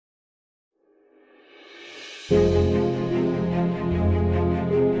In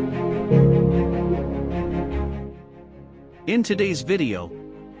today's video,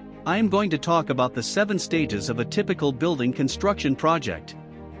 I am going to talk about the 7 stages of a typical building construction project.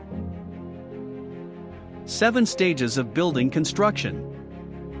 7 stages of building construction.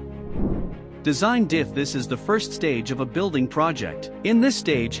 Design diff. This is the first stage of a building project. In this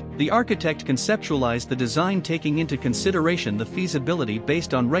stage, the architect conceptualizes the design taking into consideration the feasibility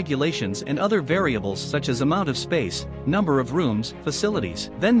based on regulations and other variables such as amount of space, number of rooms, facilities.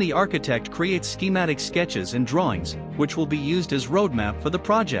 Then the architect creates schematic sketches and drawings, which will be used as roadmap for the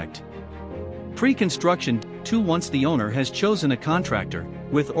project. Pre-construction. 2. Once the owner has chosen a contractor,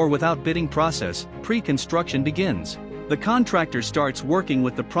 with or without bidding process, pre-construction begins. The contractor starts working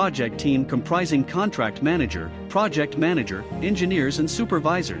with the project team comprising contract manager, project manager, engineers and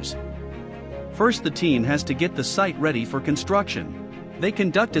supervisors. First, the team has to get the site ready for construction. They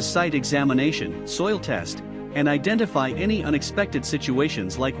conduct a site examination, soil test, and identify any unexpected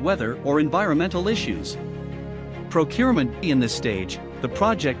situations like weather or environmental issues. Procurement. In this stage, the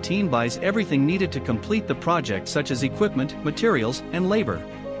project team buys everything needed to complete the project such as equipment, materials, and labor.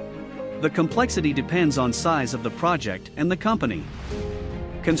 The complexity depends on size of the project and the company.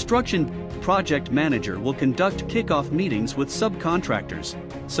 Construction. Project manager will conduct kickoff meetings with subcontractors,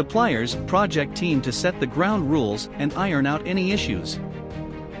 suppliers, project team to set the ground rules and iron out any issues.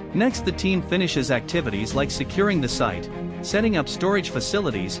 Next, the team finishes activities like securing the site, setting up storage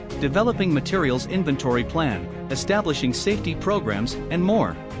facilities, developing materials inventory plan, establishing safety programs, and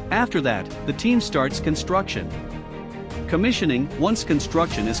more. After that, the team starts construction. Commissioning. Once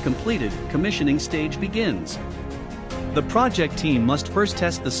construction is completed, commissioning stage begins. The project team must first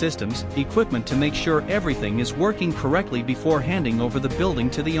test the systems, equipment to make sure everything is working correctly before handing over the building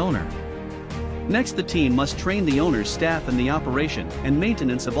to the owner. Next, the team must train the owner's staff in the operation and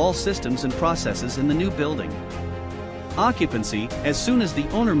maintenance of all systems and processes in the new building. Occupancy. As soon as the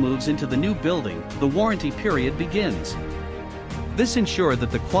owner moves into the new building, the warranty period begins. This ensures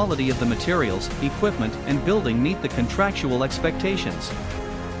that the quality of the materials, equipment, and building meet the contractual expectations.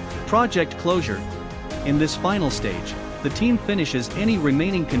 Project closure. In this final stage, the team finishes any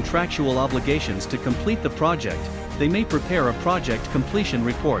remaining contractual obligations to complete the project. They may prepare a project completion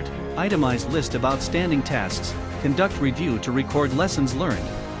report, itemized list of outstanding tasks, conduct review to record lessons learned,